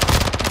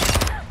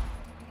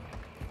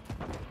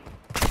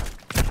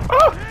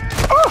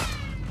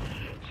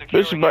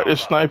 Bitch Securing about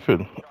this Alpha.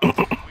 sniping.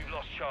 We've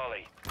lost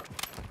Charlie.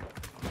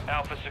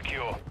 Alpha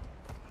secure.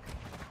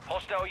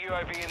 Hostile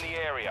UAV in the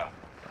area.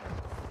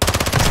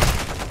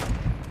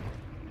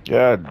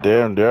 God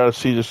damn, there I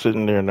see just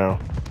sitting there now.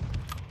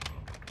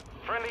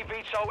 Friendly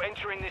VTOL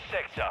entering this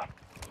sector.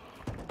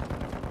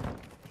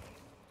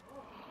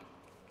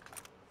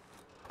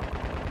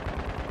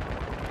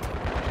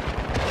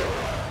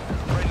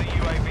 Friendly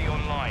UAV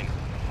online.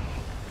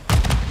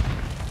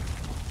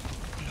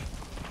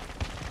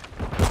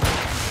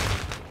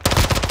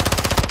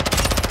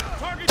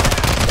 Target down.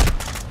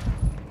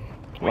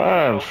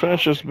 Man,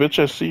 finish this bitch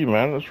at C,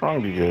 man. What's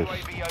wrong with you guys?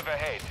 UAV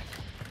overhead.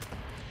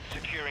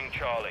 Securing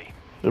Charlie.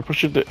 They're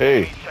pushing to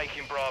A. He's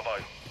taking Bravo.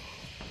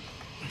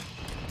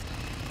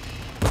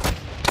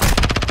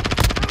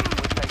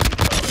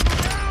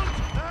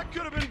 That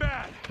could have been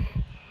bad.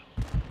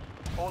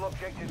 All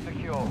objectives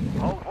secure.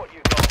 Hold what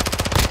you got.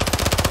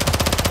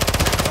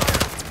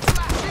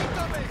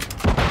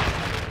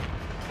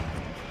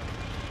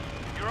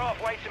 You're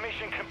halfway to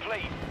mission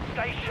complete.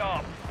 Stay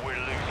sharp. We're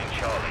losing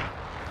Charlie.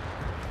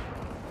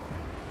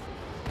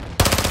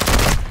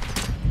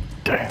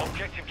 Damn.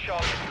 Objective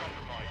Charlie is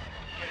compromised.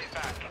 Get it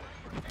back.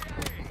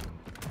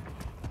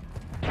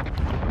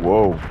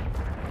 Whoa.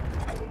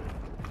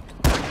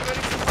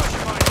 Activating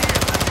suppression mine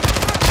here.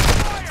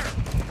 Fire.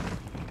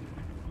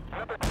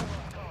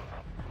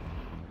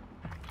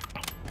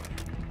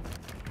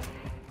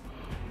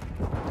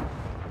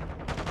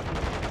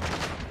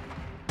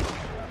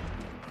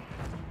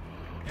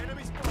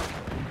 Enemy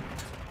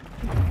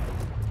spotted.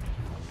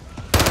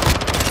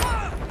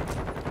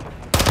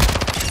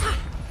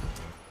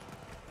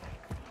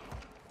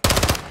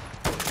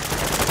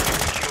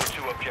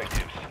 Secure two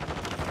objectives.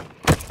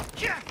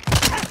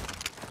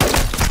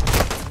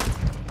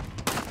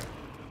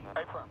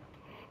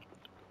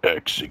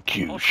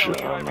 Execution.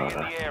 Hostile UAV in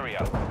the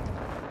area.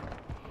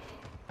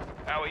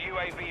 Our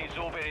UAV is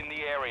orbiting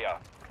the area.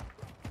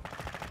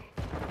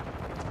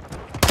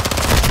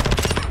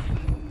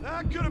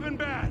 That could have been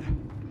bad.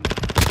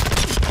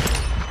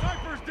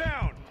 Sniper's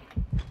down.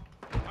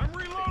 I'm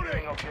reloading.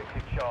 Securing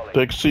objective Charlie.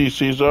 Take C,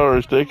 C's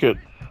ours, take it.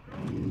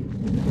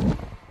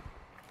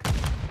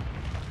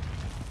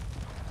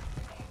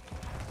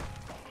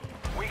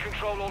 We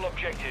control all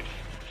objectives.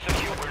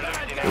 Secure. We're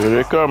losing Here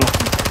they come.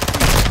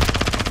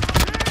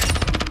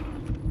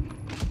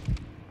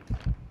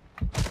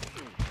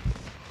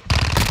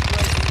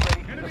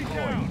 Enemy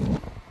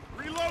down.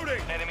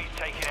 Reloading. Enemies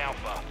taking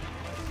Alpha.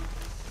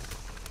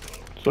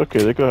 It's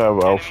okay, they could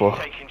have Alpha.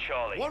 Enemies taking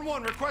Charlie.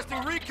 1-1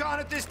 requesting recon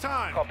at this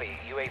time. Copy.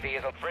 UAV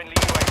is on. Friendly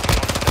UAV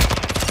on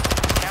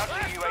station.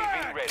 Counter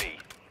UAV ready.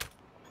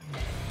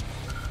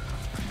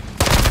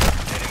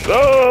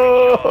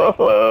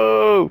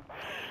 Oh!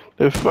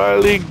 They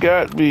finally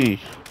got me.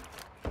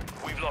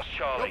 We've lost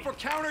Go Charlie. for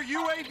counter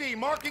UAV,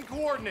 marking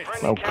coordinates.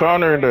 Friendly I'm counter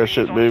countering that UAV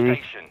shit, on baby.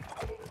 station.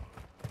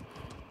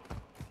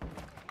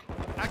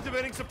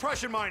 Activating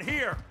suppression mine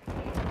here.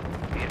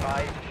 Be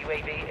advised,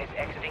 UAV is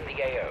exiting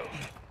the AO.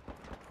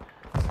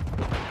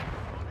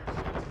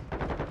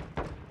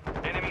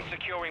 Enemy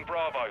securing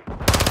Bravo.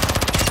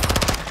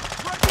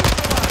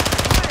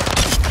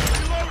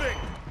 Reloading.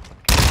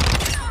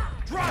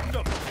 Dropped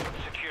them.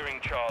 Securing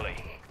Charlie.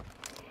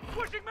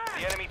 Pushing back.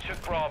 The enemy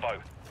took Bravo.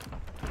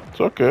 It's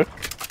okay.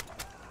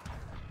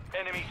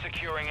 Enemy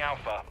securing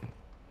Alpha.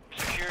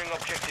 Securing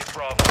objective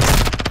Bravo.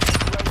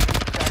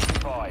 UAV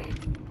standing by.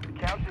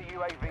 Counter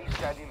UAV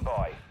standing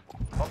by.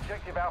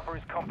 Objective Alpha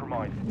is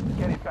compromised.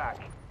 Get it back.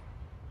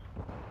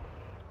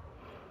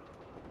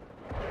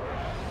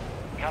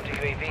 Counter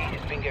UAV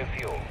is bingo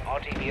fuel.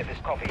 RTV at this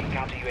copy.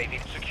 Counter UAV.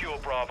 Secure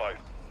Bravo.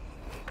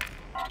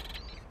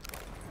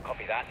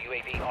 Copy that.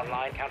 UAV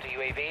online. Counter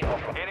UAV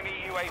off. Enemy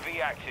UAV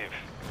active.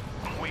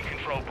 We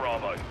control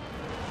Bravo.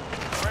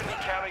 Friendly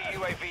counter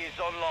UAV is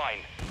online.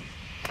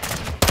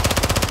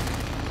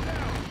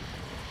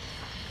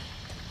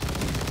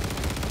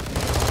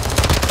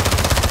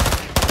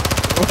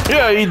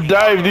 Yeah, he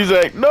dived. He's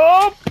like,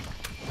 nope.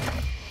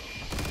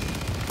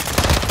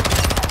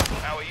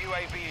 Our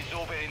UAV is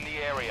orbiting the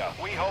area.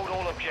 We hold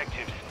all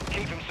objectives.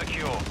 Keep them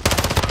secure.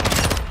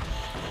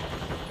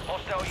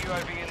 Hostile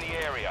UAV in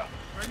the area.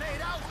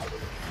 Grenade out.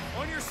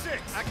 On your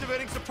 6.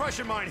 Activating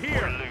suppression mine We're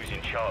here.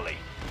 losing Charlie.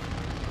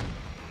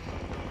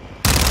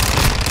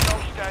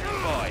 All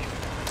standing by.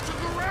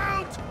 Look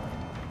around.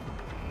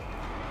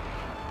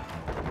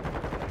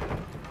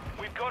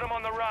 We've got him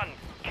on the run.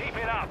 Keep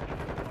it up.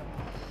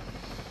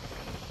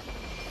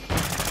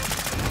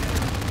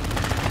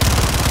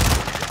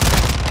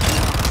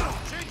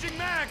 Changing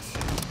max.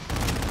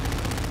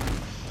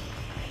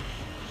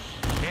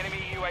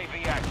 Enemy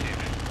UAV active.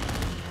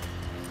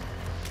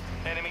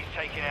 Enemies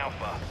taking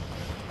Alpha.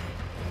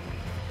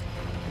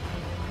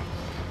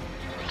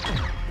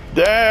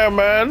 Damn,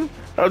 man.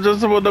 I was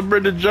just about to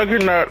bring the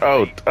Juggernaut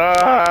out.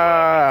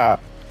 Ah!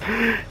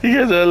 You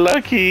guys are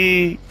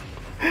lucky.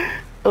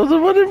 I was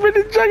about to bring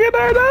the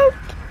Juggernaut out.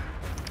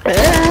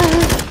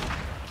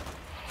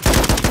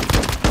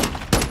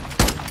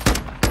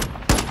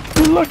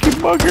 You lucky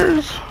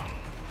buggers.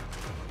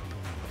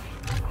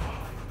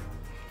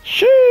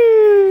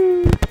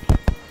 Shoo!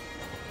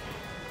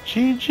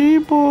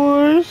 GG,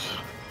 boys.